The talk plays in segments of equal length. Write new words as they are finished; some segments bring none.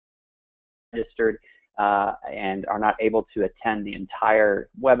registered and are not able to attend the entire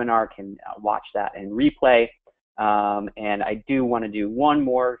webinar can watch that in replay. And I do want to do one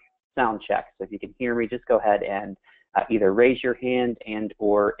more sound check. So if you can hear me, just go ahead and either raise your hand and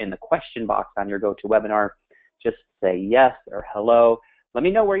or in the question box on your GoToWebinar, just say yes or hello. Let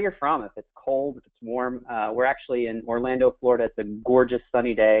me know where you're from, if it's cold, if it's warm. We're actually in Orlando, Florida. It's a gorgeous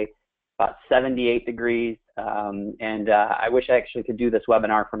sunny day, about 78 degrees. I wish I actually could do this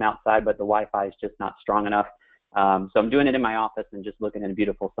webinar from outside, but the Wi-Fi is just not strong enough. So I'm doing it in my office and just looking at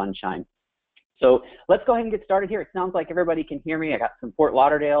beautiful sunshine. So let's go ahead and get started here. It sounds like everybody can hear me. I got some Fort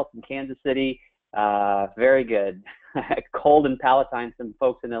Lauderdale, some Kansas City. Very good. Cold and Palatine, some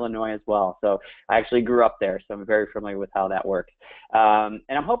folks in Illinois as well. So I actually grew up there, so I'm very familiar with how that works. And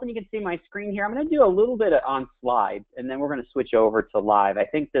I'm hoping you can see my screen here. I'm going to do a little bit on slides, and then we're going to switch over to live. I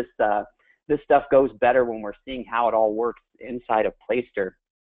think this stuff goes better when we're seeing how it all works inside of Placester.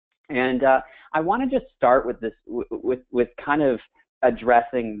 And I want to just start with this, with kind of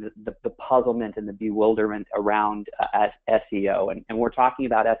addressing the puzzlement and the bewilderment around SEO. And we're talking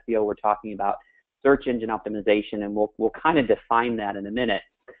about SEO, we're talking about search engine optimization, and we'll kind of define that in a minute.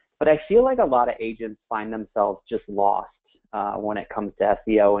 But I feel like a lot of agents find themselves just lost when it comes to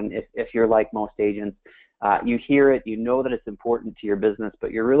SEO. And if you're like most agents, you hear it, you know that it's important to your business, but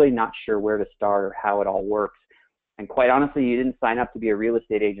you're really not sure where to start or how it all works. And quite honestly, you didn't sign up to be a real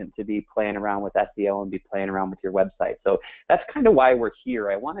estate agent to be playing around with SEO and be playing around with your website. So that's kind of why we're here.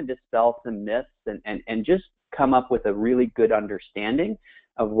 I want to dispel some myths and just come up with a really good understanding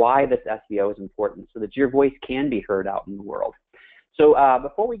of why this SEO is important so that your voice can be heard out in the world. So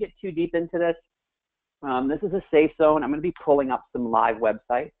before we get too deep into this, this is a safe zone. I'm going to be pulling up some live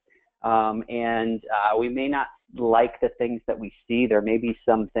websites. We may not like the things that we see. There may be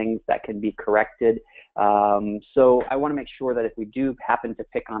some things that can be corrected. So I want to make sure that if we do happen to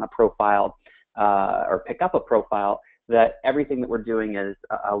pick on a profile or pick up a profile, that everything that we're doing is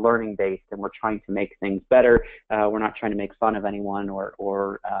learning based and we're trying to make things better. We're not trying to make fun of anyone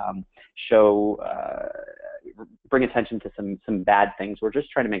or bring attention to some bad things. We're just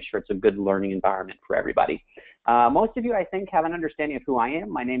trying to make sure it's a good learning environment for everybody. Most of you, I think, have an understanding of who I am.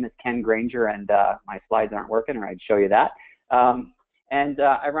 My name is Ken Granger, and my slides aren't working, or I'd show you that.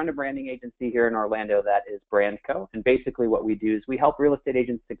 I run a branding agency here in Orlando that is Brandco, and basically what we do is we help real estate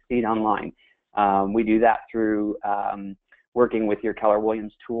agents succeed online. We do that through working with your Keller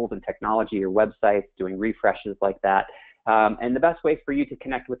Williams tools and technology, your websites, doing refreshes like that. And the best way for you to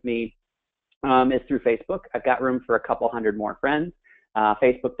connect with me is through Facebook. I've got room for a couple hundred more friends.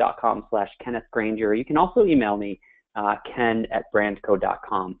 Facebook.com/Kenneth Granger. You can also email me,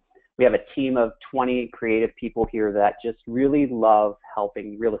 ken@brandco.com. We have a team of 20 creative people here that just really love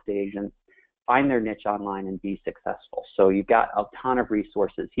helping real estate agents find their niche online and be successful. So you've got a ton of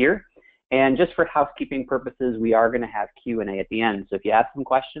resources here. And just for housekeeping purposes, we are going to have Q&A at the end. So if you have some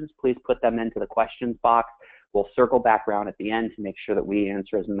questions, please put them into the questions box. We'll circle back around at the end to make sure that we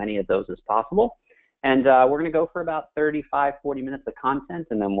answer as many of those as possible. And we're going to go for about 35, 40 minutes of content,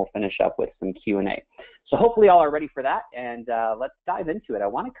 and then we'll finish up with some Q&A. So hopefully all are ready for that, and let's dive into it. I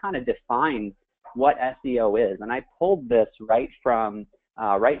want to kind of define what SEO is, and I pulled this right from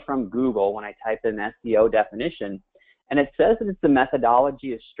Google when I typed in SEO definition, and it says that it's the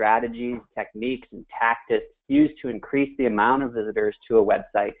methodology of strategies, techniques, and tactics used to increase the amount of visitors to a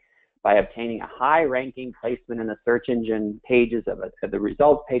website by obtaining a high-ranking placement in the search engine pages of the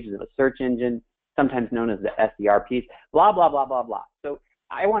results pages of a search engine, sometimes known as the SERPs, blah, blah, blah, blah, blah. So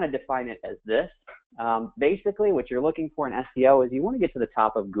I want to define it as this. Basically, what you're looking for in SEO is you want to get to the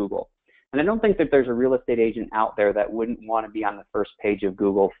top of Google. And I don't think that there's a real estate agent out there that wouldn't want to be on the first page of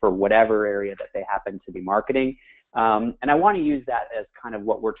Google for whatever area that they happen to be marketing. And I want to use that as kind of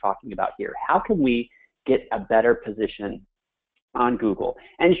what we're talking about here. How can we get a better position on Google?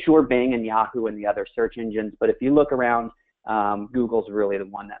 And sure, Bing and Yahoo and the other search engines, but if you look around, Google's really the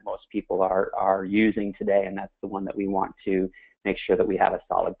one that most people are using today, and that's the one that we want to make sure that we have a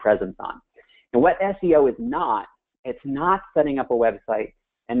solid presence on. And what SEO is not, it's not setting up a website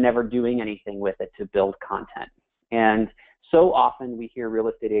and never doing anything with it to build content. And so often we hear real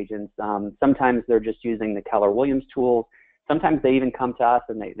estate agents, sometimes they're just using the Keller Williams tools, sometimes they even come to us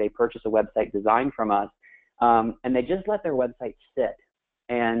and they purchase a website design from us, and they just let their website sit.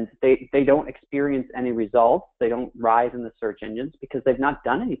 And they don't experience any results. They don't rise in the search engines because they've not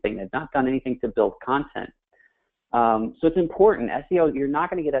done anything. They've not done anything to build content. So it's important. SEO, you're not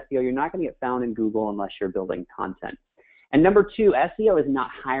going to get SEO. You're not going to get found in Google unless you're building content. And number two, SEO is not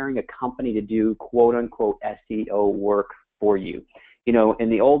hiring a company to do quote unquote SEO work for you. You know, in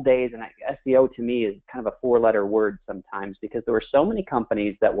the old days, and SEO to me is kind of a four-letter word sometimes because there were so many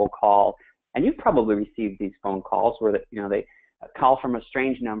companies that will call And you've probably received these phone calls where they call from a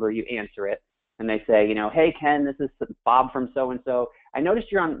strange number, you answer it, and they say, hey Ken, this is Bob from so-and-so. I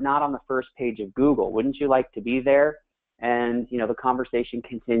noticed you're not on the first page of Google. Wouldn't you like to be there? And the conversation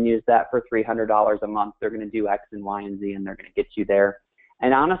continues that for $300 a month, they're going to do X and Y and Z, and they're going to get you there.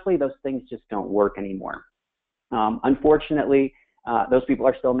 And honestly, those things just don't work anymore. Unfortunately, those people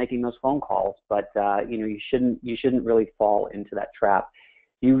are still making those phone calls, but you shouldn't really fall into that trap.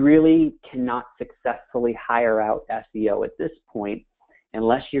 You really cannot successfully hire out SEO at this point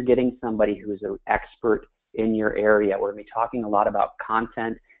unless you're getting somebody who's an expert in your area. We're going to be talking a lot about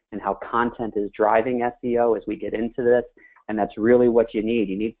content and how content is driving SEO as we get into this, and that's really what you need.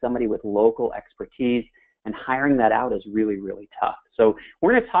 You need somebody with local expertise, and hiring that out is really, really tough. So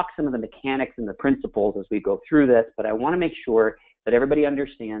we're going to talk some of the mechanics and the principles as we go through this, but I want to make sure that everybody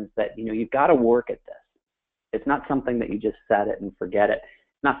understands that you've got to work at this. It's not something that you just set it and forget it.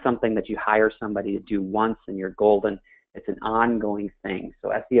 It's not something that you hire somebody to do once and you're golden. It's an ongoing thing.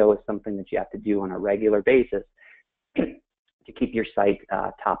 So SEO is something that you have to do on a regular basis to keep your site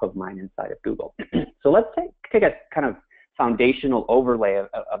top of mind inside of Google. So let's take a kind of foundational overlay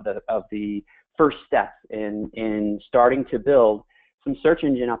of the first steps in starting to build some search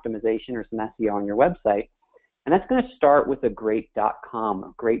engine optimization or some SEO on your website. And that's going to start with a great .com,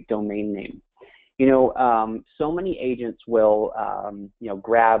 a great domain name. So many agents will,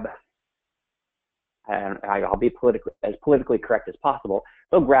 grab, I'll be as politically correct as possible,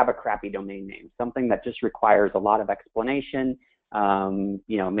 they'll grab a crappy domain name, something that just requires a lot of explanation.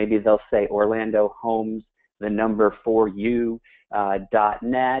 Maybe they'll say Orlando Homes, the number 4U,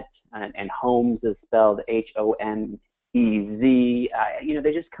 .net, and Homes is spelled HOMEZ.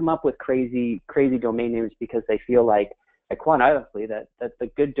 They just come up with crazy domain names because they feel like quite honestly, that the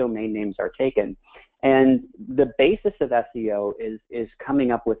good domain names are taken. And the basis of SEO is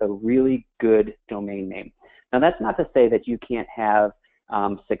coming up with a really good domain name. Now, that's not to say that you can't have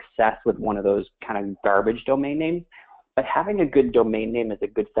success with one of those kind of garbage domain names, but having a good domain name is a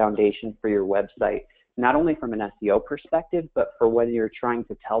good foundation for your website, not only from an SEO perspective, but for when you're trying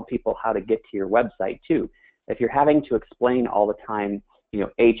to tell people how to get to your website too. If you're having to explain all the time,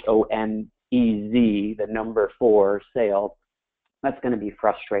 HOMEZ, the number 4 sale, that's going to be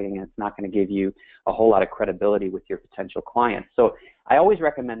frustrating, and it's not going to give you a whole lot of credibility with your potential clients. So I always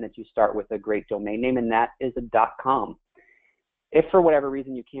recommend that you start with a great domain name, and that is a .com. If for whatever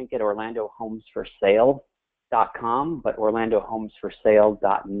reason you can't get OrlandoHomesForSale.com, but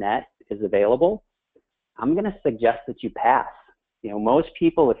OrlandoHomesForSale.net is available, I'm going to suggest that you pass. Most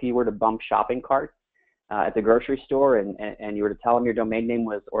people, if you were to bump shopping carts at the grocery store and you were to tell them your domain name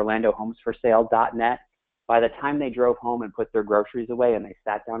was OrlandoHomesForSale.net, by the time they drove home and put their groceries away and they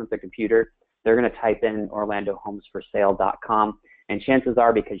sat down at the computer, they're going to type in OrlandoHomesForSale.com, and chances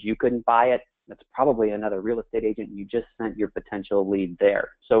are, because you couldn't buy it, that's probably another real estate agent you just sent your potential lead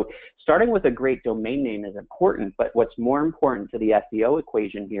there. So starting with a great domain name is important, but what's more important to the SEO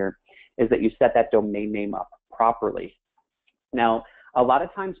equation here is that you set that domain name up properly. Now, a lot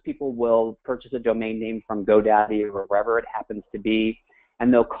of times people will purchase a domain name from GoDaddy or wherever it happens to be,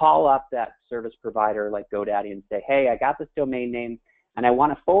 and they'll call up that service provider like GoDaddy and say, hey, I got this domain name and I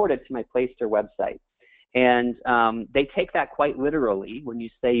want to forward it to my Placester website. And they take that quite literally when you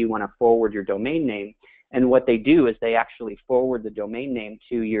say you want to forward your domain name. And what they do is they actually forward the domain name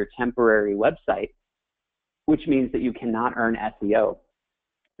to your temporary website, which means that you cannot earn SEO.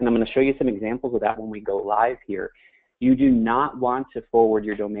 And I'm going to show you some examples of that when we go live here. You do not want to forward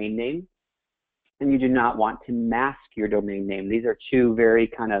your domain name, and you do not want to mask your domain name. These are two very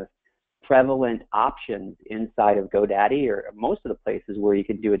kind of prevalent options inside of GoDaddy or most of the places where you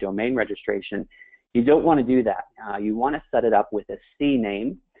can do a domain registration. You don't want to do that. You want to set it up with a C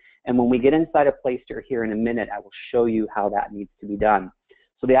name. And when we get inside of Placester here in a minute, I will show you how that needs to be done.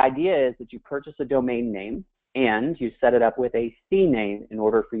 So the idea is that you purchase a domain name and you set it up with a C name in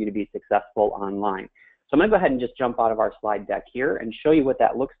order for you to be successful online. So I'm going to go ahead and just jump out of our slide deck here and show you what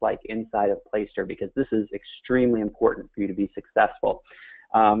that looks like inside of Placester, because this is extremely important for you to be successful.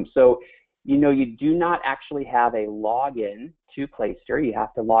 You do not actually have a login to Placester. You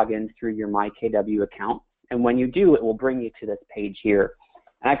have to log in through your MyKW account. And when you do, it will bring you to this page here.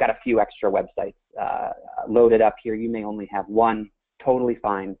 And I've got a few extra websites loaded up here. You may only have one, totally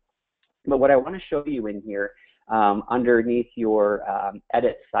fine. But what I want to show you in here underneath your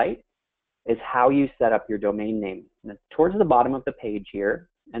edit site is how you set up your domain name. And towards the bottom of the page here,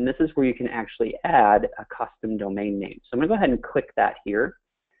 and this is where you can actually add a custom domain name. So I'm going to go ahead and click that here,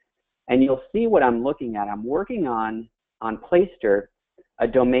 and you'll see what I'm looking at. I'm working on Placester a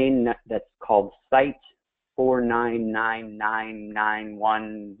domain that's called site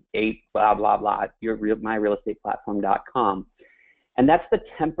 4999918 blah blah blah myrealestateplatform.com, and that's the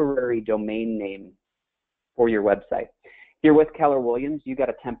temporary domain name for your website. If you're with Keller Williams, you got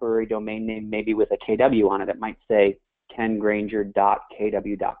a temporary domain name, maybe with a KW on it. It might say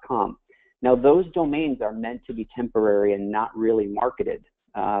kengranger.kw.com. Now, those domains are meant to be temporary and not really marketed.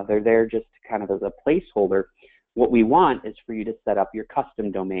 They're there just kind of as a placeholder. What we want is for you to set up your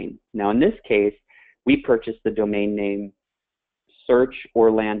custom domain. Now, in this case, we purchased the domain name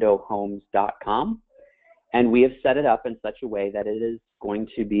searchorlandohomes.com, and we have set it up in such a way that it is going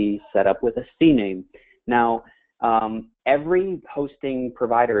to be set up with a C name. Now, every hosting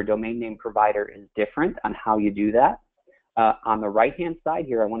provider or domain name provider is different on how you do that. On the right-hand side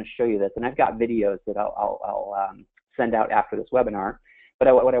here, I want to show you this, and I've got videos that I'll send out after this webinar.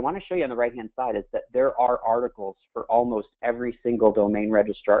 But what I want to show you on the right-hand side is that there are articles for almost every single domain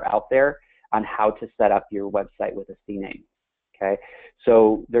registrar out there on how to set up your website with a C name. Okay,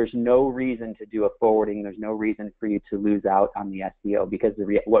 so there's no reason to do a forwarding. There's no reason for you to lose out on the SEO, because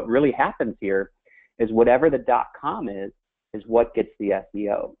what really happens here is whatever the .com is what gets the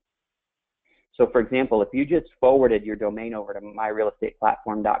SEO. So for example, if you just forwarded your domain over to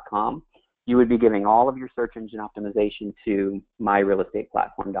myrealestateplatform.com, you would be giving all of your search engine optimization to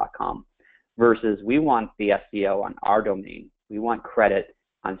myrealestateplatform.com, versus we want the SEO on our domain. We want credit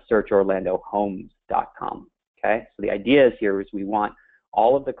on searchorlandohomes.com. Okay, so the idea is here is we want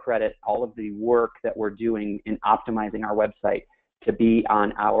all of the credit, all of the work that we're doing in optimizing our website to be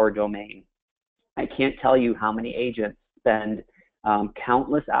on our domain. I can't tell you how many agents spend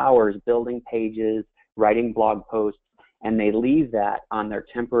countless hours building pages, writing blog posts, and they leave that on their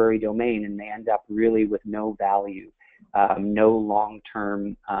temporary domain, and they end up really with no value, no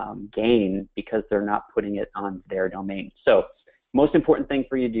long-term gain, because they're not putting it on their domain. So most important thing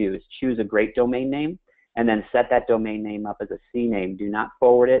for you to do is choose a great domain name, and then set that domain name up as a C name. Do not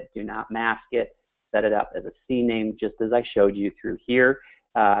forward it, do not mask it, set it up as a C name, just as I showed you through here.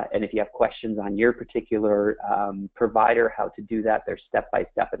 And if you have questions on your particular provider, how to do that, there's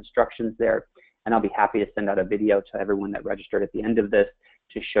step-by-step instructions there. And I'll be happy to send out a video to everyone that registered at the end of this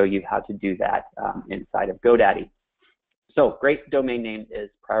to show you how to do that inside of GoDaddy. So great domain name is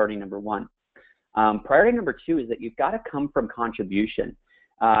priority number one. Priority number two is that you've got to come from contribution.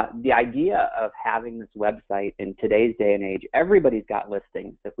 The idea of having this website in today's day and age, everybody's got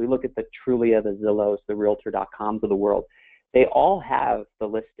listings. If we look at the Trulia, the Zillows, the Realtor.coms of the world, they all have the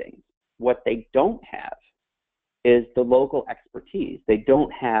listings. What they don't have is the local expertise. They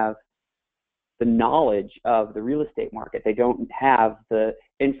don't have the knowledge of the real estate market. They don't have the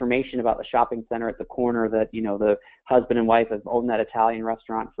information about the shopping center at the corner that, you know, the husband and wife have owned that Italian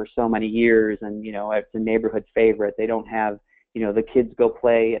restaurant for so many years, and, you know, it's a neighborhood favorite. They don't have, you know, the kids go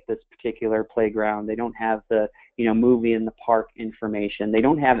play at this particular playground. They don't have the, you know, movie in the park information. They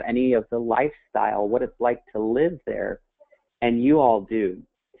don't have any of the lifestyle, what it's like to live there, and you all do.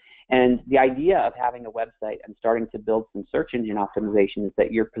 And the idea of having a website and starting to build some search engine optimization is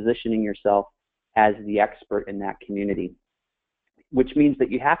that you're positioning yourself as the expert in that community, which means that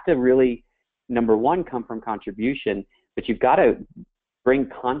you have to really, number one, come from contribution, but you've got to bring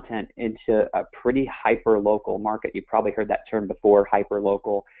content into a pretty hyper-local market. You've probably heard that term before,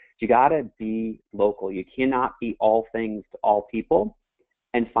 hyper-local. You got to be local. You cannot be all things to all people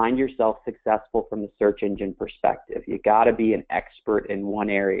and find yourself successful from the search engine perspective. You got to be an expert in one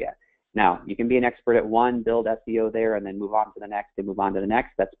area. Now, you can be an expert at one, build SEO there, and then move on to the next and move on to the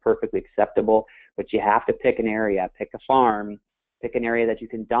next. That's perfectly acceptable, but you have to pick an area, pick a farm, pick an area that you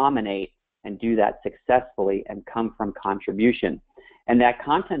can dominate and do that successfully and come from contribution. And that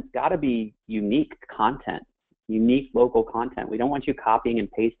content's got to be unique content, unique local content. We don't want you copying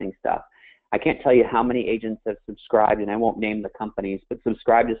and pasting stuff. I can't tell you how many agents have subscribed, and I won't name the companies, but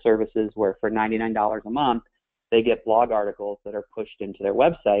subscribe to services where for $99 a month, they get blog articles that are pushed into their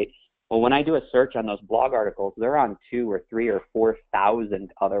website. Well, when I do a search on those blog articles, they're on 2,000 or 3,000 or 4,000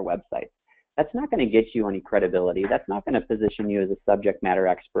 other websites. That's not going to get you any credibility. That's not going to position you as a subject matter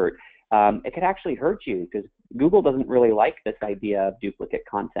expert. It could actually hurt you because Google doesn't really like this idea of duplicate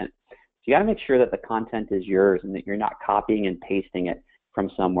content. So you got to make sure that the content is yours and that you're not copying and pasting it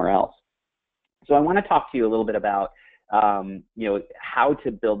from somewhere else. So I want to talk to you a little bit about you know, how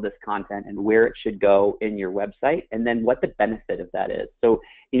to build this content and where it should go in your website, and then what the benefit of that is. So,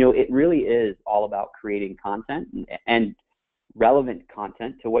 you know, it really is all about creating content and relevant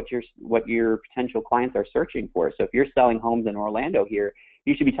content to what your potential clients are searching for. So if you're selling homes in Orlando here,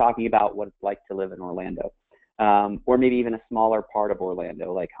 you should be talking about what it's like to live in Orlando, or maybe even a smaller part of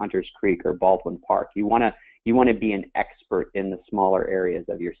Orlando, like Hunters Creek or Baldwin Park. You want to be an expert in the smaller areas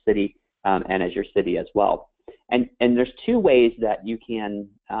of your city, and as your city as well. And there's two ways that you can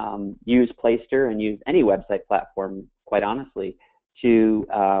use Placester and use any website platform, quite honestly, to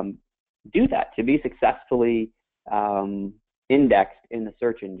do that, to be successfully indexed in the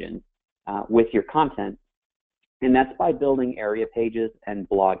search engine with your content. And that's by building area pages and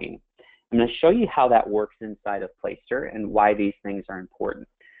blogging. I'm going to show you how that works inside of Placester and why these things are important.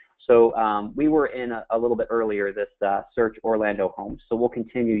 So we were in a little bit earlier this search Orlando homes, so we'll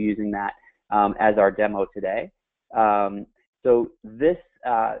continue using that as our demo today. So this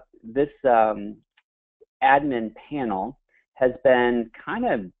admin panel has been kind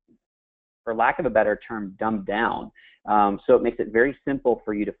of, for lack of a better term, dumbed down. So it makes it very simple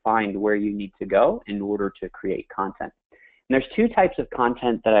for you to find where you need to go in order to create content. And there's two types of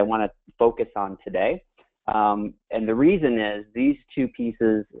content that I want to focus on today. And the reason is these two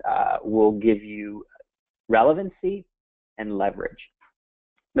pieces will give you relevancy and leverage.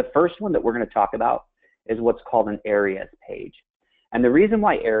 The first one that we're going to talk about is what's called an areas page. And the reason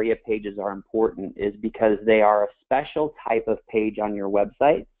why area pages are important is because they are a special type of page on your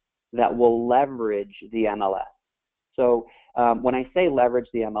website that will leverage the MLS. So when I say leverage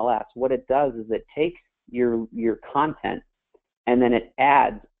the MLS, what it does is it takes your content and then it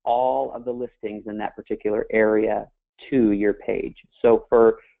adds all of the listings in that particular area to your page. So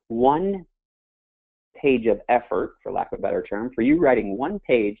for one page of effort, for lack of a better term, for you writing one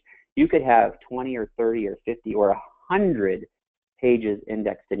page, you could have 20 or 30 or 50 or 100 pages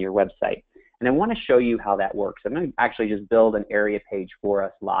indexed in your website. And I want to show you how that works. I'm going to actually just build an area page for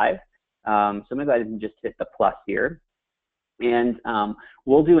us live. So maybe I can just hit the plus here. And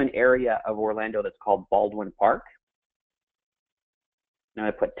we'll do an area of Orlando that's called Baldwin Park. I'm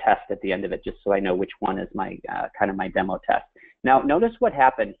going to put test at the end of it just so I know which one is my kind of my demo test. Now notice what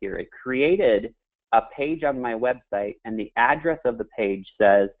happened here. It created a page on my website and the address of the page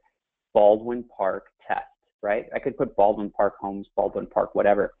says Baldwin Park test, right? I could put Baldwin Park homes, Baldwin Park,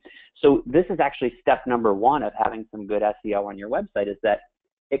 whatever. So this is actually step number one of having some good SEO on your website, is that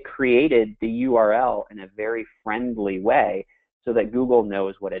it created the URL in a very friendly way so that Google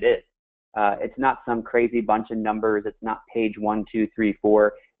knows what it is. It's not some crazy bunch of numbers. It's not page 1, 2, 3,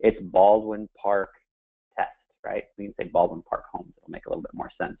 4. It's Baldwin Park test, right? We can say Baldwin Park homes. It'll make a little bit more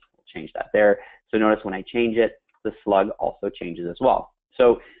sense. We'll change that there. So notice when I change it, the slug also changes as well.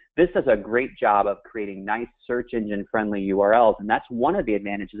 So this does a great job of creating nice search engine friendly URLs, and that's one of the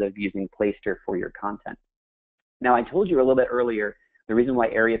advantages of using Placester for your content. Now, I told you a little bit earlier, the reason why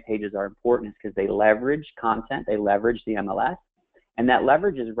area pages are important is because they leverage content, they leverage the MLS, and that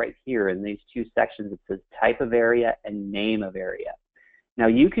leverage is right here in these two sections. It says type of area and name of area. Now,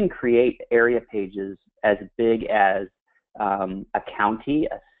 you can create area pages as big as a county,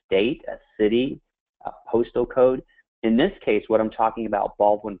 a state, a city, a postal code. In this case, what I'm talking about,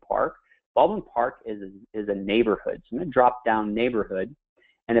 Baldwin Park. Baldwin Park is a neighborhood. So I'm going to drop down neighborhood.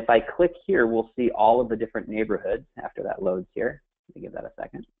 And if I click here, we'll see all of the different neighborhoods after that loads here. Let me give that a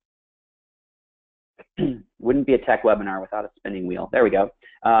second. Wouldn't be a tech webinar without a spinning wheel. There we go.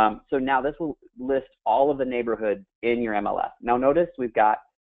 So now this will list all of the neighborhoods in your MLS. Now notice we've got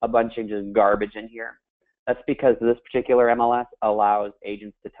a bunch of just garbage in here. That's because this particular MLS allows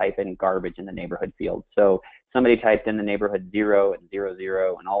agents to type in garbage in the neighborhood field. So somebody typed in the neighborhood 0 and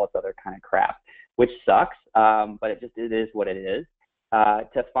 00 and all this other kind of crap, which sucks, but it is what it is.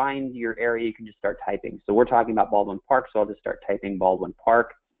 To find your area, you can just start typing. So we're talking about Baldwin Park, so I'll just start typing Baldwin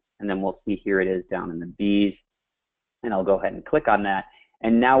Park, and then we'll see here it is down in the B's, and I'll go ahead and click on that.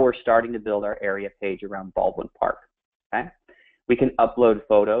 And now we're starting to build our area page around Baldwin Park, okay? We can upload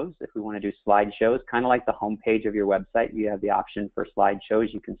photos if we want to do slideshows, kind of like the home page of your website. You have the option for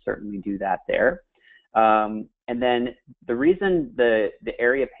slideshows. You can certainly do that there. And then the reason the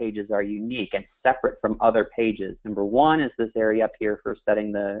area pages are unique and separate from other pages, number one is this area up here for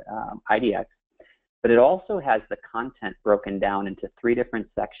setting the IDX, but it also has the content broken down into 3 different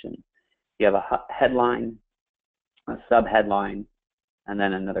sections. You have a headline, a subheadline, and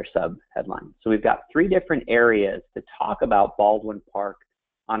then another sub-headline. So we've got 3 different areas to talk about Baldwin Park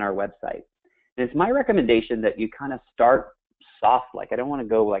on our website. And it's my recommendation that you kind of start soft. Like, I don't want to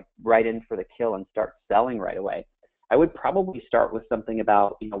go like right in for the kill and start selling right away. I would probably start with something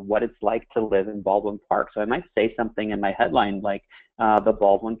about, you know, what it's like to live in Baldwin Park. So I might say something in my headline like the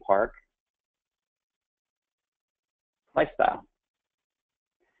Baldwin Park lifestyle.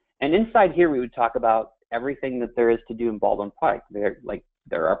 And inside here we would talk about everything that there is to do in Baldwin Park. There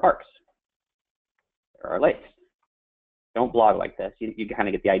are parks, there are lakes. Don't blog like this. You kind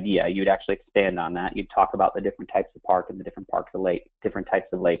of get the idea. You'd actually expand on that. You'd talk about the different types of park and the different parks of lake, different types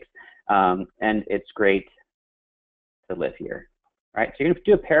of lakes. And it's great to live here, right? So you're going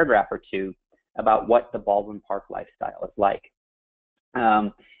to do a paragraph or 2 about what the Baldwin Park lifestyle is like.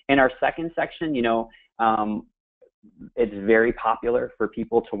 In our second section, it's very popular for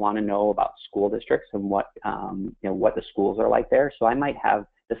people to want to know about school districts and what what the schools are like there. So I might have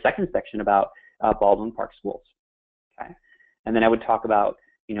the second section about Baldwin Park schools. Okay, and then I would talk about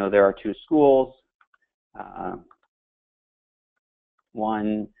there are 2 schools,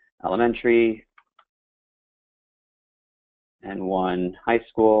 one elementary and one high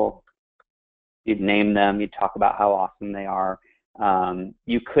school. You'd name them. You'd talk about how awesome they are.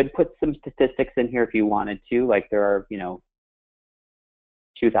 You could put some statistics in here if you wanted to, like there are,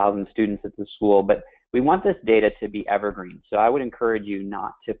 2,000 students at the school, but we want this data to be evergreen. So I would encourage you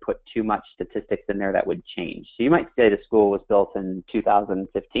not to put too much statistics in there that would change. So you might say the school was built in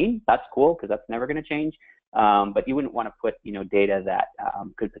 2015. That's cool because that's never going to change. But you wouldn't want to put, data that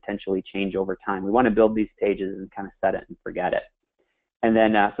could potentially change over time. We want to build these pages and kind of set it and forget it. And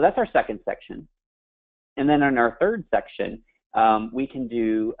then, so that's our second section. And then in our third section, we can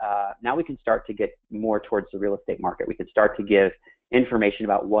do, now we can start to get more towards the real estate market. We could start to give information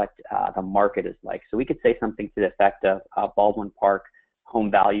about what the market is like. So we could say something to the effect of Baldwin Park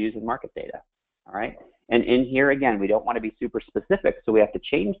home values and market data, all right? And in here, again, we don't want to be super specific, so we have to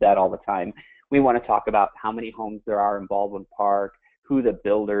change that all the time. We want to talk about how many homes there are in Baldwin Park, who the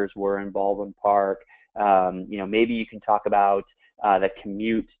builders were in Baldwin Park. Maybe you can talk about the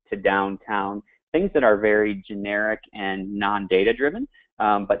commute to downtown, things that are very generic and non-data driven,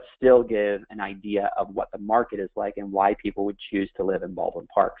 but still give an idea of what the market is like and why people would choose to live in Baldwin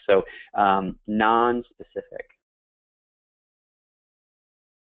Park. So non-specific.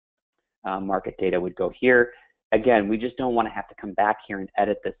 Market data would go here. Again, we just don't want to have to come back here and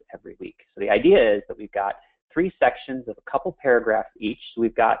edit this every week. So the idea is that we've got 3 sections of a couple paragraphs each. So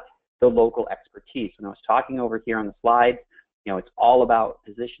we've got the local expertise. When I was talking over here on the slide, it's all about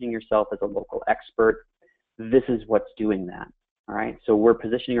positioning yourself as a local expert. This is what's doing that, all right? So we're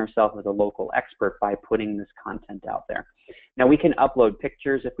positioning ourselves as a local expert by putting this content out there. Now we can upload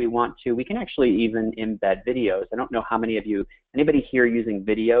pictures if we want to. We can actually even embed videos. I don't know how many of you, anybody here using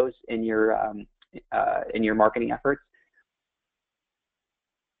videos in your marketing efforts?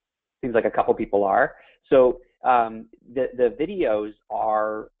 Seems like a couple people are. So the videos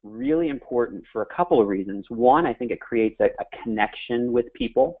are really important for a couple of reasons. One, I think it creates a connection with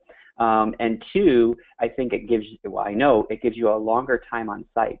people. And 2, I think it gives, well, I know it gives you a longer time on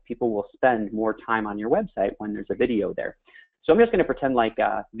site. People will spend more time on your website when there's a video there. So I'm just going to pretend like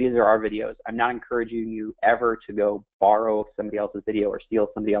these are our videos. I'm not encouraging you ever to go borrow somebody else's video or steal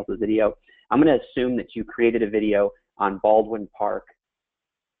somebody else's video. I'm going to assume that you created a video on Baldwin Park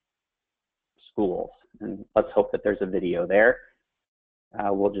schools. And let's hope that there's a video there.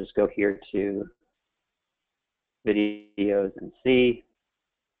 We'll just go here to videos and see.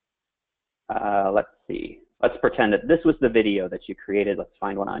 Let's see. Let's pretend that this was the video that you created. Let's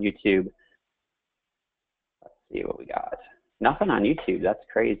find one on YouTube. Let's see what we got. Nothing on YouTube. That's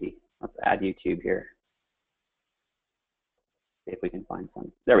crazy. Let's add YouTube here. See if we can find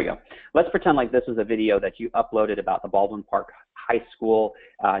some. There we go. Let's pretend like this was a video that you uploaded about the Baldwin Park High School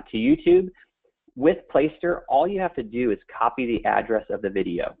to YouTube. With Placester, all you have to do is copy the address of the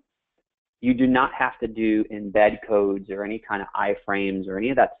video. You do not have to do embed codes or any kind of iframes or any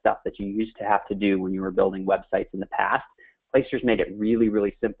of that stuff that you used to have to do when you were building websites in the past. Placer's made it really,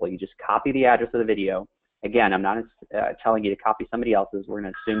 really simple. You just copy the address of the video. Again, I'm not telling you to copy somebody else's. We're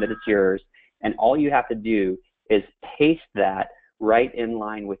going to assume that it's yours. And all you have to do is paste that right in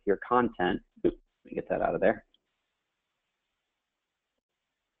line with your content. Oops, let me get that out of there.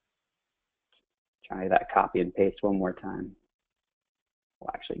 Try that copy and paste one more time. We'll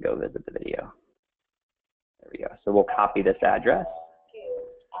actually go visit the video. There we go. So we'll copy this address,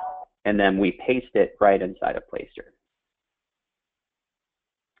 and then we paste it right inside of Placester.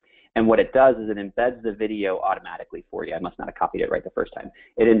 And what it does is it embeds the video automatically for you. I must not have copied it right the first time.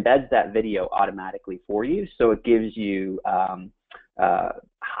 It embeds that video automatically for you, so it gives you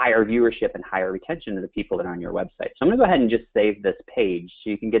higher viewership and higher retention of the people that are on your website. So I'm going to go ahead and just save this page so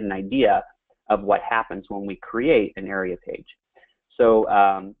you can get an idea of what happens when we create an area page. So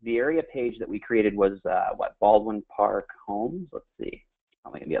the area page that we created was what, Baldwin Park Homes? Let's see.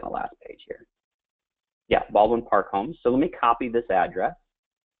 I'm going to be on the last page here. Yeah, Baldwin Park Homes. So let me copy this address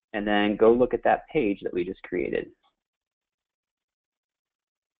and then go look at that page that we just created.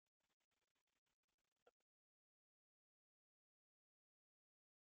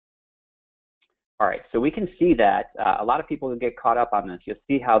 All right, so we can see that a lot of people will get caught up on this. You'll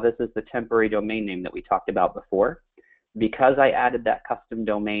see how this is the temporary domain name that we talked about before. Because I added that custom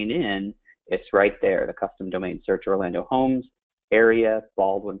domain in, it's right there, the custom domain, Search Orlando Homes. area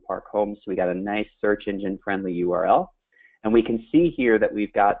Baldwin Park Homes. So we got a nice search engine friendly URL. And we can see here that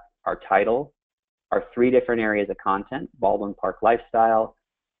we've got our title, our 3 different areas of content, Baldwin Park Lifestyle,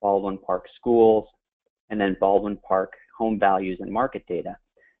 Baldwin Park Schools, and then Baldwin Park Home Values and Market Data.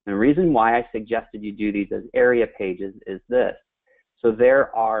 And the reason why I suggested you do these as area pages is this. So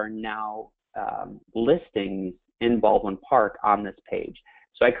there are now listings in Baldwin Park on this page.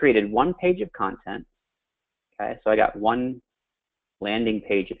 So I created 1 page of content. Okay, so I got 1 landing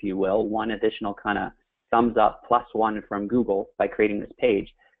page, if you will, 1 additional kind of thumbs up +1 from Google by creating this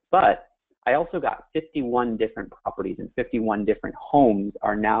page. But I also got 51 different properties and 51 different homes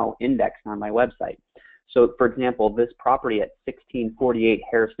are now indexed on my website. So for example, this property at 1648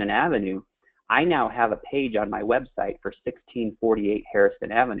 Harrison Avenue, I now have a page on my website for 1648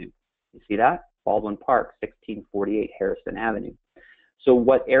 Harrison Avenue. You see that? Baldwin Park, 1648 Harrison Avenue. So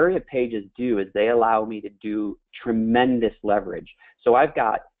what area pages do is they allow me to do tremendous leverage. So I've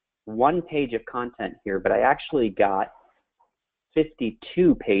got 1 page of content here, but I actually got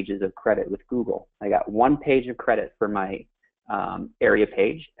 52 pages of credit with Google. I got 1 page of credit for my area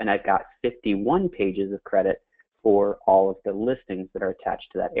page, and I've got 51 pages of credit for all of the listings that are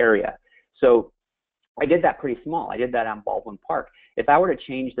attached to that area. So I did that pretty small. I did that on Baldwin Park. If I were to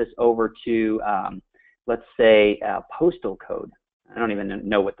change this over to, let's say, postal code, I don't even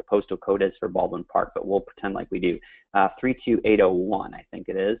know what the postal code is for Baldwin Park, but we'll pretend like we do. 32801, I think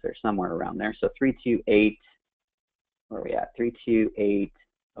it is, or somewhere around there. So 328, where are we at?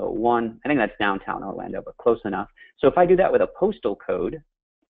 32801. I think that's downtown Orlando, but close enough. So if I do that with a postal code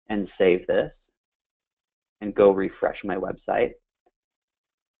and save this and go refresh my website,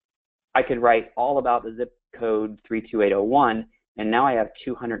 I could write all about the zip code 32801, and now I have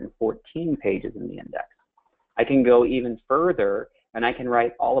 214 pages in the index. I can go even further, and I can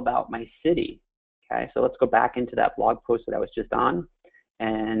write all about my city. Okay, so let's go back into that blog post that I was just on,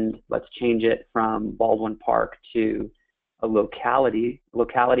 and let's change it from Baldwin Park to a locality.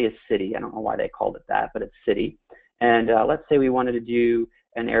 Locality is city. I don't know why they called it that, but it's city. And let's say we wanted to do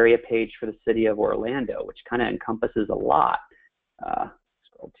an area page for the city of Orlando, which kind of encompasses a lot.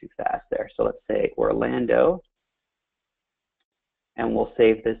 Scroll too fast there. So let's say Orlando, and we'll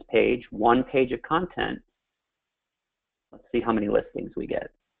save this page, 1 page of content. Let's see how many listings we get.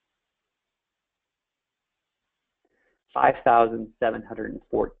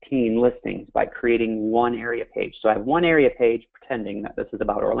 5,714 listings by creating 1 area page. So I have 1 area page pretending that this is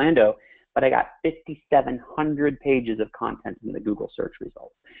about Orlando, but I got 5,700 pages of content in the Google search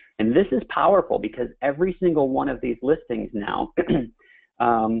results. And this is powerful because every single one of these listings now,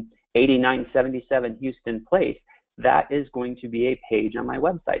 8977 Houston Place, that is going to be a page on my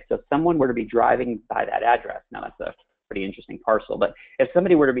website. So if someone were to be driving by that address, now that's a pretty interesting parcel, but if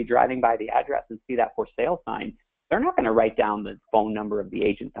somebody were to be driving by the address and see that for sale sign, they're not going to write down the phone number of the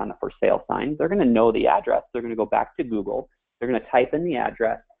agent on the for sale sign. They're going to know the address. They're going to go back to Google. They're going to type in the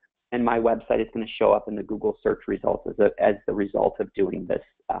address, and my website is going to show up in the Google search results as the result of doing this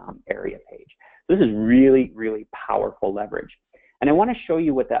area page. This is really, really powerful leverage. And I want to show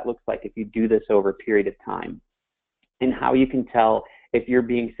you what that looks like if you do this over a period of time, and how you can tell if you're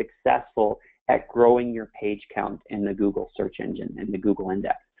being successful at growing your page count in the Google search engine, in the Google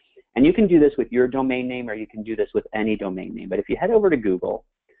index. And you can do this with your domain name, or you can do this with any domain name. But if you head over to Google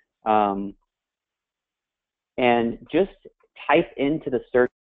and just type into the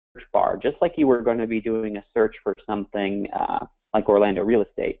search bar, just like you were going to be doing a search for something like Orlando real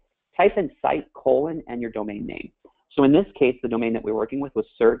estate, type in site : and your domain name. So in this case, the domain that we're working with was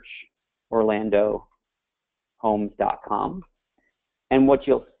searchorlandohomes.com. And what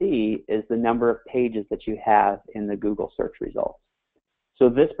you'll see is the number of pages that you have in the Google search results. So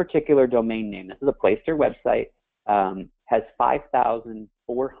this particular domain name, this is a Placester website, has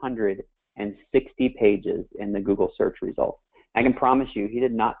 5,460 pages in the Google search results. I can promise you he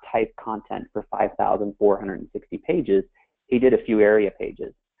did not type content for 5,460 pages. He did a few area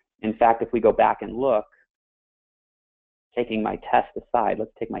pages. In fact, if we go back and look, taking my test aside,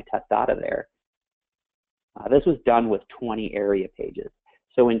 let's take my test out of there. This was done with 20 area pages.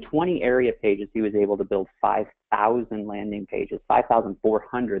 So in 20 area pages, he was able to build 5,000 landing pages,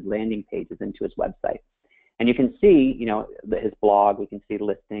 5,400 landing pages into his website. And you can see, you know, his blog, we can see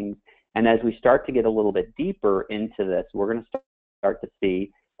listings. And as we start to get a little bit deeper into this, we're going to start to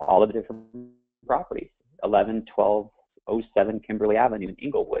see all of the different properties, 111207 Kimberly Avenue in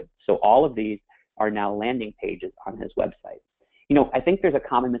Inglewood. So all of these are now landing pages on his website. You know, I think there's a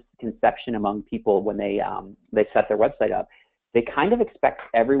common misconception among people when they set their website up. They kind of expect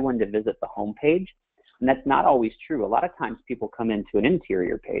everyone to visit the home page, and that's not always true. A lot of times people come into an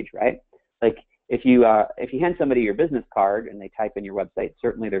interior page, right? Like if you hand somebody your business card and they type in your website,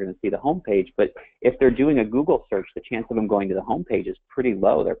 certainly they're going to see the homepage. But if they're doing a Google search, the chance of them going to the homepage is pretty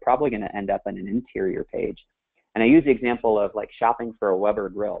low. They're probably going to end up on an interior page. And I use the example of like shopping for a Weber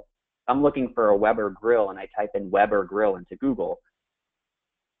grill. I'm looking for a Weber grill and I type in Weber grill into Google.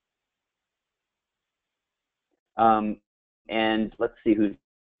 And let's see who's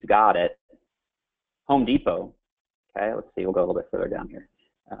got it. Home Depot. Okay, let's see, we'll go a little bit further down here.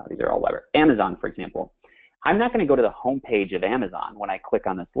 These are all Weber. Amazon, for example. I'm not going to go to the home page of Amazon when I click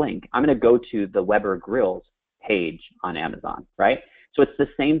on this link. I'm going to go to the Weber Grills page on Amazon, right? So it's the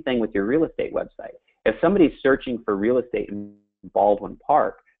same thing with your real estate website. If somebody's searching for real estate in Baldwin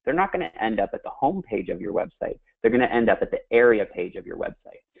Park, they're not going to end up at the home page of your website. They're going to end up at the area page of your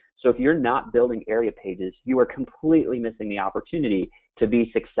website. So if you're not building area pages, you are completely missing the opportunity to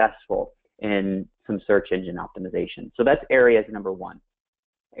be successful in some search engine optimization. So that's areas number one,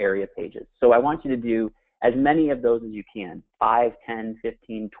 area pages. So I want you to do as many of those as you can, 5, 10,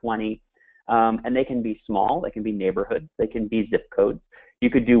 15, 20, and they can be small, they can be neighborhoods, they can be zip codes.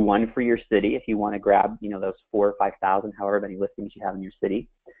 You could do one for your city if you want to grab, you know, those 4,000 or 5,000, however many listings you have in your city.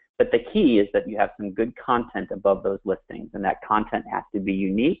 But the key is that you have some good content above those listings, and that content has to be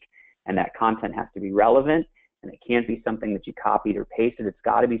unique, and that content has to be relevant, and it can't be something that you copied or pasted. It's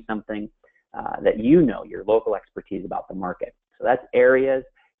got to be something that you know, your local expertise about the market. So that's areas.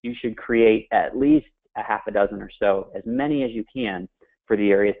 You should create at least a half a dozen or so, as many as you can, for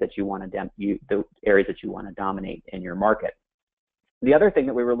the areas that you want to dominate in your market. The other thing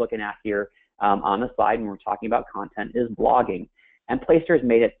that we were looking at here on the slide when we're talking about content is blogging, and Placester has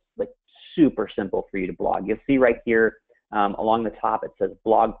made it like super simple for you to blog. You'll see right here along the top it says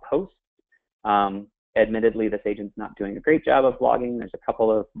blog posts. Admittedly, this agent's not doing a great job of blogging. There's a couple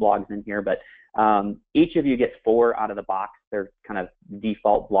of blogs in here, but each of you gets 4 out of the box. They're kind of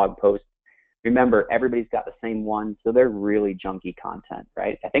default blog posts. Remember, everybody's got the same one, so they're really junky content,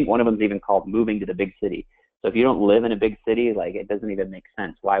 right? I think one of them is even called moving to the big city. So if you don't live in a big city, like, it doesn't even make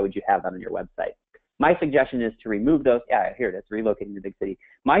sense. Why would you have that on your website? My suggestion is to remove those. Yeah, here it is, relocating to the big city.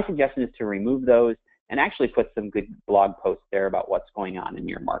 My suggestion is to remove those and actually put some good blog posts there about what's going on in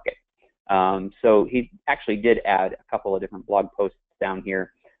your market. So he actually did add a couple of different blog posts down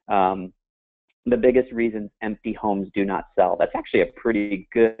here. The biggest reasons empty homes do not sell. That's actually a pretty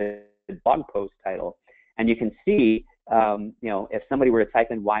good blog post title. And you can see, you know, if somebody were to type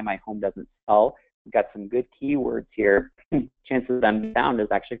in why my home doesn't sell, we've got some good keywords here. Chances of them found is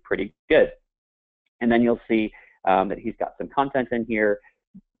actually pretty good. And then you'll see that he's got some content in here.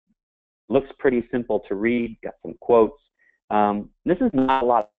 Looks pretty simple to read, got some quotes. This is not a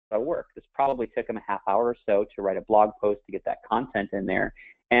lot of work. This probably took him a half hour or so to write a blog post to get that content in there.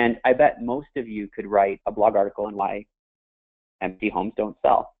 And I bet most of you could write a blog article on why empty homes don't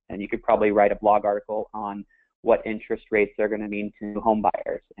sell. And you could probably write a blog article on what interest rates are going to mean to home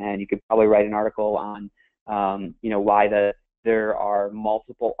buyers. And you could probably write an article on, you know, why there are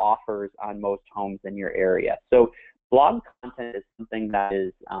multiple offers on most homes in your area. So blog content is something that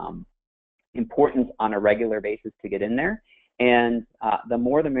is important on a regular basis to get in there. And the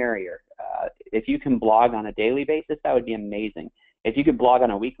more the merrier. If you can blog on a daily basis, that would be amazing. If you could blog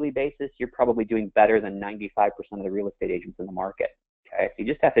on a weekly basis, you're probably doing better than 95% of the real estate agents in the market. Okay, so you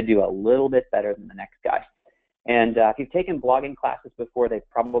just have to do a little bit better than the next guy. And if you've taken blogging classes before, they've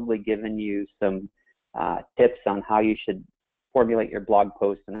probably given you some tips on how you should formulate your blog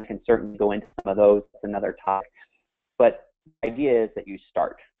posts, and I can certainly go into some of those. That's another topic. But the idea is that you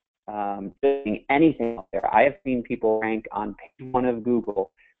start doing anything out there. I have seen people rank on page 1 of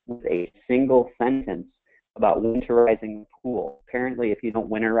Google with a single sentence about winterizing the pool. Apparently, if you don't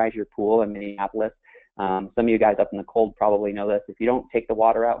winterize your pool in Minneapolis, some of you guys up in the cold probably know this. If you don't take the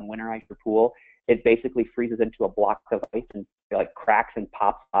water out and winterize your pool, it basically freezes into a block of ice and like cracks and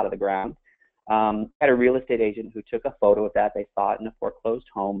pops out of the ground. I had a real estate agent who took a photo of that. They saw it in a foreclosed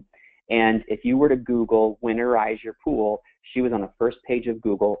home. And if you were to Google winterize your pool, she was on the first page of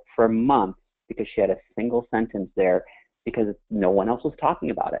Google for months because she had a single sentence there because no one else was talking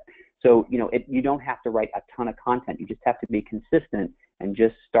about it. So, you know, you don't have to write a ton of content. You just have to be consistent and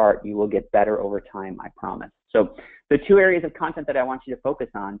just start. You will get better over time, I promise. So the 2 areas of content that I want you to focus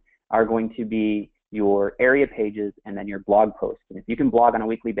on are going to be your area pages and then your blog posts. And if you can blog on a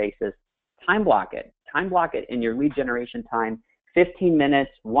weekly basis, time block it. Time block it in your lead generation time, 15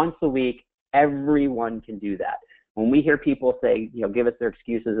 minutes, once a week. Everyone can do that. When we hear people say, you know, give us their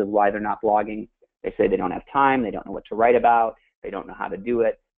excuses of why they're not blogging, they say they don't have time, they don't know what to write about, they don't know how to do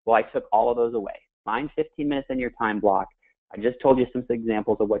it. Well, I took all of those away. Find 15 minutes in your time block. I just told you some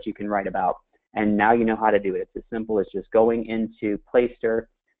examples of what you can write about, and now you know how to do it. It's as simple as just going into Placester,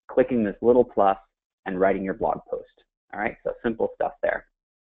 clicking this little plus and writing your blog post. All right, so simple stuff there.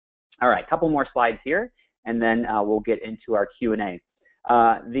 All right, a couple more slides here, and then we'll get into our Q&A.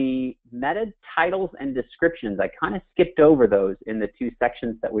 The meta titles and descriptions, I kind of skipped over those in the two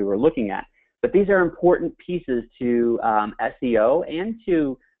sections that we were looking at, but these are important pieces to SEO and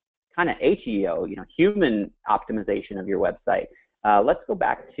to kind of HEO, human optimization of your website. Let's go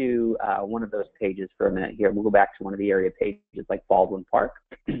back to one of those pages for a minute here. We'll go back to one of the area pages like Baldwin Park.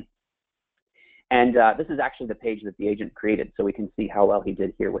 And this is actually the page that the agent created, so we can see how well he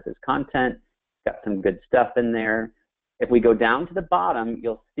did here with his content. Got some good stuff in there. If we go down to the bottom,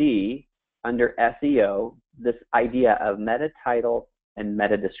 you'll see under SEO this idea of meta title and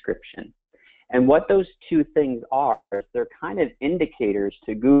meta description. And what those two things are, they're kind of indicators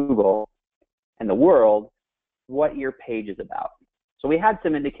to Google and the world what your page is about. So we had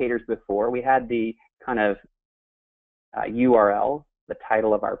some indicators before. We had the kind of URL, the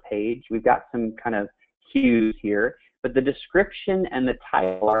title of our page. We've got some kind of cues here, but the description and the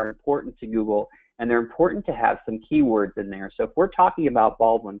title are important to Google, and they're important to have some keywords in there. So if we're talking about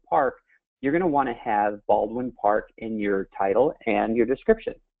Baldwin Park, you're going to want to have Baldwin Park in your title and your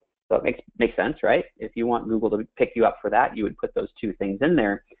description. So it makes sense, right? If you want Google to pick you up for that, you would put those two things in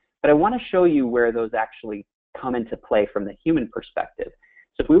there. But I want to show you where those actually come into play from the human perspective.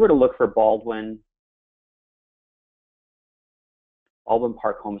 So if we were to look for Baldwin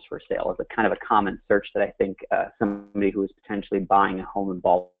Park homes for sale is a kind of a common search that I think somebody who is potentially buying a home in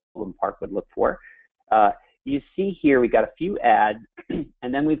Baldwin Park would look for. You see here we've got a few ads,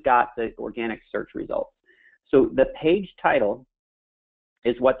 and then we've got the organic search results. So the page title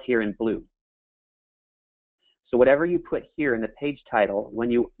is what's here in blue. So whatever you put here in the page title,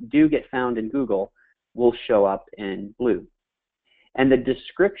 when you do get found in Google, will show up in blue. And the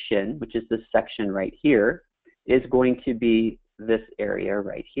description, which is this section right here, is going to be this area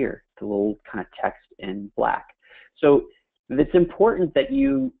right here, the little kind of text in black. So it's important that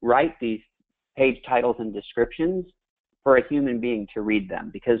you write these page titles and descriptions for a human being to read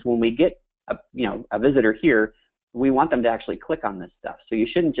them, because when we get a visitor here, we want them to actually click on this stuff. So you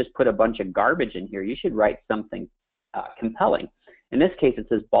shouldn't just put a bunch of garbage in here. You should write something compelling. In this case, it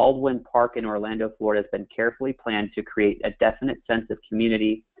says Baldwin Park in Orlando, Florida has been carefully planned to create a definite sense of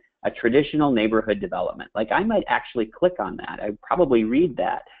community, a traditional neighborhood development. Like, I might actually click on that. I'd probably read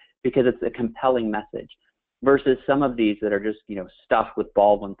that because it's a compelling message, versus some of these that are just, stuffed with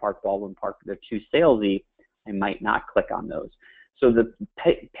Baldwin Park, they're too salesy. I might not click on those. So the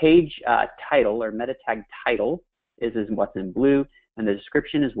page title or meta tag title is what's in blue, and the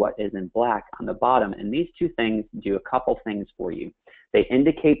description is what is in black on the bottom. And these two things do a couple things for you. They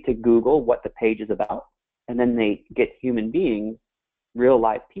indicate to Google what the page is about, and then they get human beings, real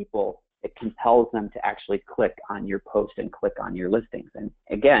live people, it compels them to actually click on your post and click on your listings. And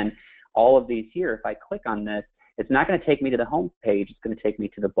again, all of these here, if I click on this, it's not going to take me to the home page, it's going to take me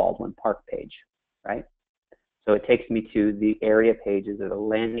to the Baldwin Park page, right? So it takes me to the area pages or the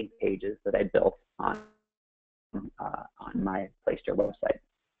landing pages that I built on my Placester website.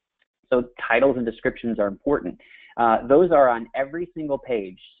 So titles and descriptions are important. Those are on every single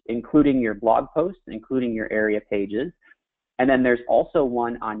page, including your blog posts, including your area pages. And then there's also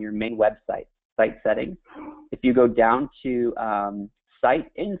one on your main website, site settings. If you go down to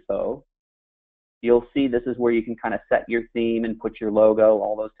site info, you'll see this is where you can kind of set your theme and put your logo,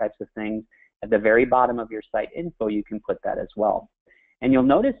 all those types of things. At the very bottom of your site info, you can put that as well. And you'll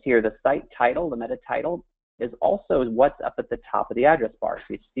notice here the site title, the meta title, is also what's up at the top of the address bar.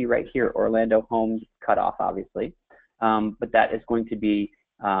 So you see right here, Orlando Homes cut off, obviously, but that is going to be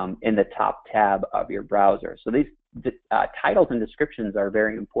in the top tab of your browser. So these titles and descriptions are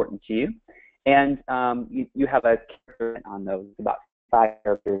very important to you. And you have a character on those, about 5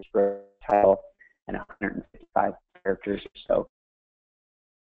 characters for a title and 155 characters or so.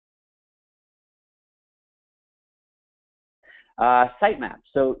 Sitemap.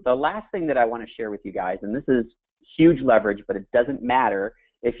 So the last thing that I want to share with you guys, and this is huge leverage, but it doesn't matter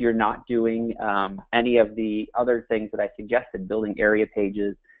if you're not doing any of the other things that I suggested, building area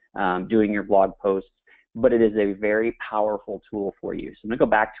pages, doing your blog posts, but it is a very powerful tool for you. So I'm going to go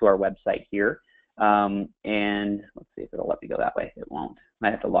back to our website here, and let's see if it'll let me go that way. It won't. I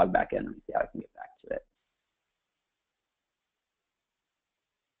might have to log back in. Let me see how I can get back to it.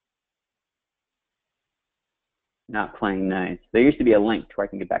 Not playing nice. There used to be a link to where I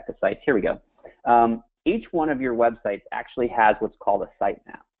can get back to sites. Here we go. Each one of your websites actually has what's called a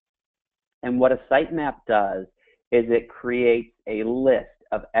sitemap. And what a sitemap does is it creates a list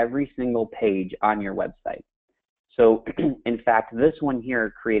of every single page on your website. So in fact, this one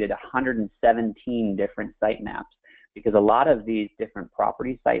here created 117 different sitemaps. because a lot of these different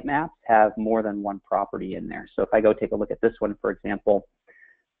property sitemaps have more than one property in there. So if I go take a look at this one, for example,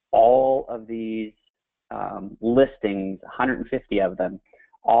 all of these listings, 150 of them,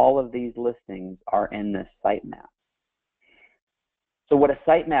 all of these listings are in this sitemap. So what a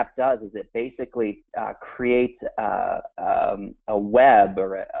sitemap does is it basically creates a web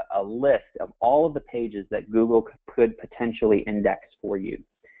or a list of all of the pages that Google could potentially index for you.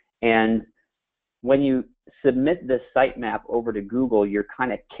 And when you submit this sitemap over to Google, you're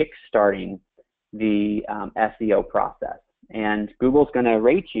kind of kickstarting the SEO process. And Google's going to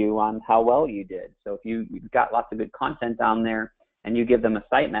rate you on how well you did. So if you've got lots of good content down there and you give them a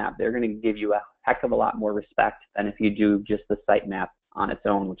sitemap, they're going to give you a heck of a lot more respect than if you do just the sitemap on its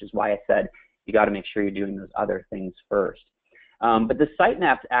own, which is why I said you got to make sure you're doing those other things first. But the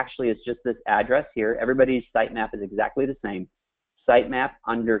sitemap actually is just this address here. Everybody's sitemap is exactly the same. Sitemap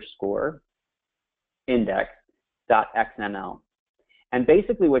underscore index.xml. And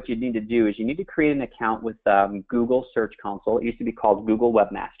basically what you need to do is you need to create an account with Google Search Console. It used to be called Google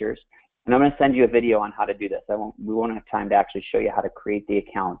Webmasters. And I'm going to send you a video on how to do this. We won't have time to actually show you how to create the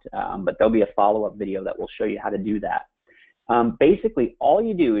account, but there'll be a follow-up video that will show you how to do that. Basically, all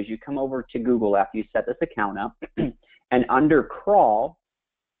you do is you come over to Google after you set this account up, and under crawl,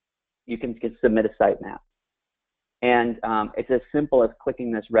 you can submit a sitemap. And it's as simple as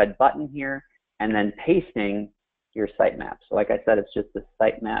clicking this red button here and then pasting your sitemap. So like I said, it's just the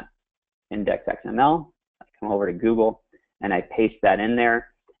sitemap index.xml. I come over to Google and I paste that in there.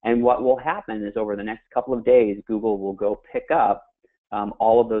 And what will happen is over the next couple of days, Google will go pick up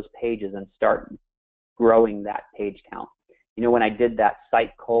all of those pages and start growing that page count. You know, when I did that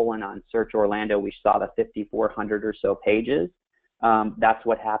site colon on Search Orlando, we saw the 5,400 or so pages. That's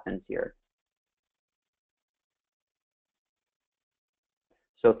what happens here.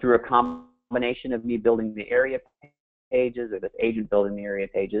 So through a combination of me building the area pages or this agent building the area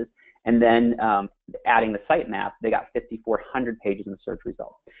pages, and then adding the sitemap, they got 5,400 pages in the search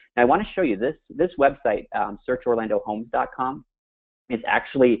results. Now I want to show you this website, searchorlandohomes.com. It's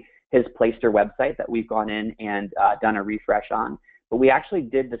actually his Placester website that we've gone in and done a refresh on. But we actually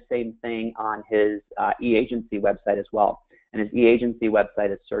did the same thing on his e-agency website as well. And his e-agency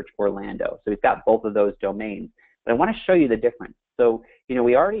website is Search Orlando. So we've got both of those domains. But I want to show you the difference. So, you know,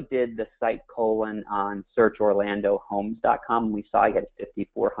 we already did the site colon on searchorlandohomes.com. We saw he had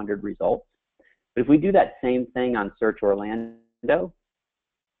 5,400 results. But if we do that same thing on Search Orlando,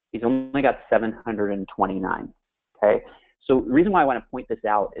 he's only got 729, okay? So the reason why I want to point this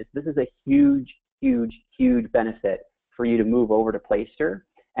out is this is a huge, huge, huge benefit for you to move over to Placester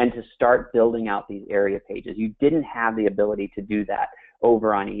and to start building out these area pages. You didn't have the ability to do that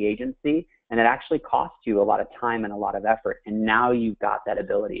over on eAgency, and it actually cost you a lot of time and a lot of effort, and now you've got that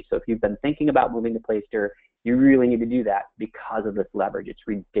ability. So if you've been thinking about moving to Placester, you really need to do that because of this leverage. It's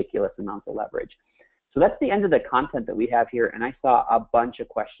ridiculous amounts of leverage. So that's the end of the content that we have here, and I saw a bunch of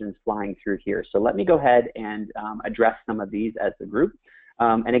questions flying through here. So let me go ahead and address some of these as a group.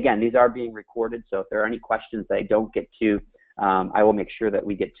 And again, these are being recorded, so if there are any questions that I don't get to, I will make sure that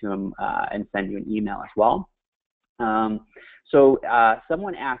we get to them and send you an email as well.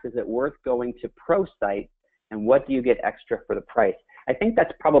 Someone asked, is it worth going to ProSite, and what do you get extra for the price? I think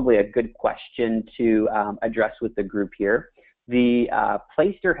that's probably a good question to address with the group here. The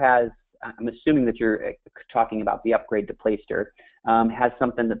Placester has, I'm assuming that you're talking about the upgrade to Placester, has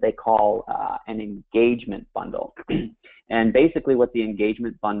something that they call an engagement bundle. And basically what the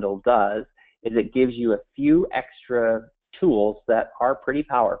engagement bundle does is it gives you a few extra tools that are pretty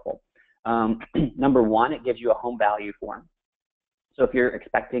powerful. Number one, it gives you a home value form. So if you're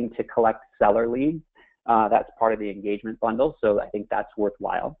expecting to collect seller leads, that's part of the engagement bundle, so I think that's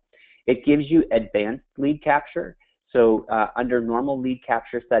worthwhile. It gives you advanced lead capture. So under normal lead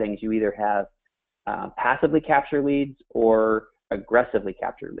capture settings, you either have passively capture leads or aggressively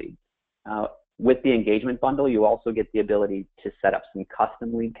capture leads. With the engagement bundle, you also get the ability to set up some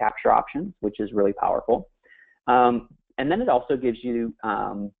custom lead capture options, which is really powerful. And then it also gives you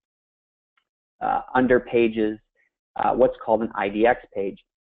under pages what's called an IDX page.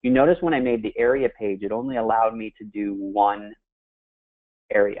 You notice when I made the area page, it only allowed me to do one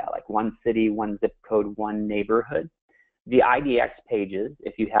area, like one city, one zip code, one neighborhood. The IDX pages,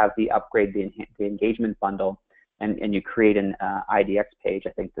 if you have the upgrade, the engagement bundle, and you create an IDX page,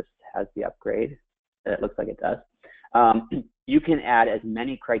 I think this has the upgrade, it looks like it does, you can add as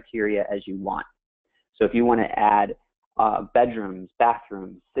many criteria as you want. So if you want to add bedrooms,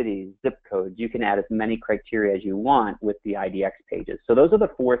 bathrooms, cities, zip codes, you can add as many criteria as you want with the IDX pages. So those are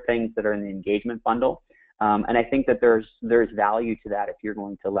the 4 things that are in the engagement bundle. And I think that there's value to that if you're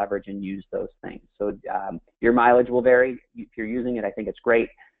going to leverage and use those things. So your mileage will vary. If you're using it, I think it's great.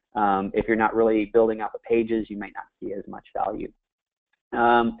 If you're not really building out the pages, you might not see as much value.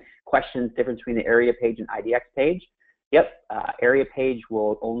 Questions, difference between the area page and IDX page. Yep, area page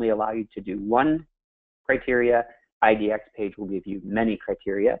will only allow you to do one criteria. IDX page will give you many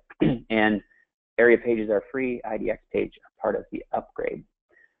criteria. And area pages are free. IDX page are part of the upgrade.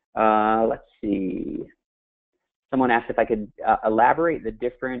 Let's see. Someone asked if I could elaborate the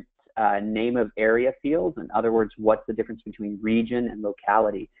different name of area fields. In other words, what's the difference between region and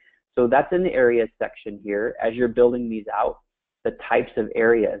locality? So that's in the areas section here. As you're building these out, the types of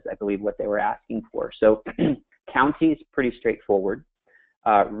areas, I believe what they were asking for. So county is pretty straightforward.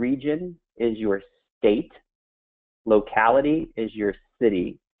 Region is your state. Locality is your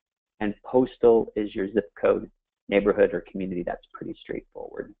city. And postal is your zip code, neighborhood, or community. That's pretty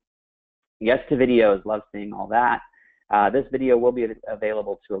straightforward. Yes to videos, love seeing all that. This video will be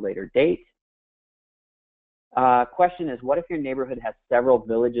available to a later date. Question is, what if your neighborhood has several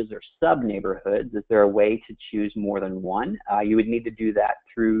villages or sub-neighborhoods? Is there a way to choose more than one? You would need to do that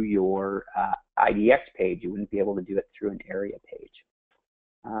through your IDX page. You wouldn't be able to do it through an area page.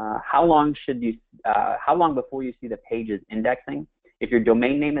 How long before you see the pages indexing? If your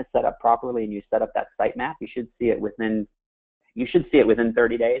domain name is set up properly and you set up that sitemap, you should see it within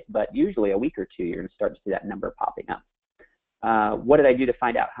 30 days, but usually a week or two, you're going to start to see that number popping up. What did I do to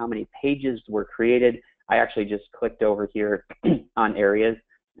find out how many pages were created? I actually just clicked over here on areas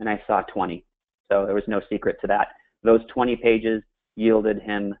and I saw 20. So there was no secret to that. Those 20 pages yielded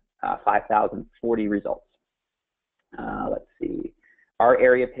him 5,040 results. Let's see. Are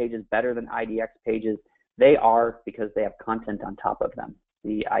area pages better than IDX pages? They are, because they have content on top of them.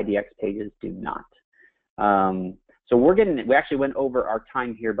 The IDX pages do not. So we actually went over our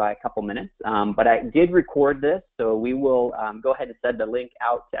time here by a couple minutes, but I did record this, so we will go ahead and send the link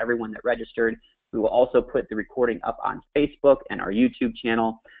out to everyone that registered. We will also put the recording up on Facebook and our YouTube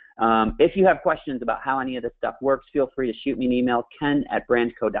channel. If you have questions about how any of this stuff works, feel free to shoot me an email,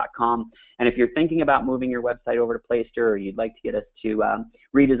 ken@brandco.com. And if you're thinking about moving your website over to Placester, or you'd like to get us to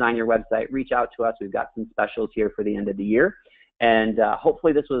redesign your website, reach out to us. We've got some specials here for the end of the year. And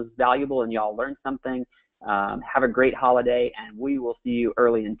hopefully this was valuable and y'all learned something. Have a great holiday, and we will see you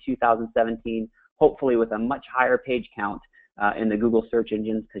early in 2017, hopefully with a much higher page count in the Google search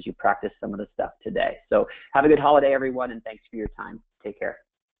engines, because you practiced some of the stuff today. So have a good holiday, everyone, and thanks for your time. Take care.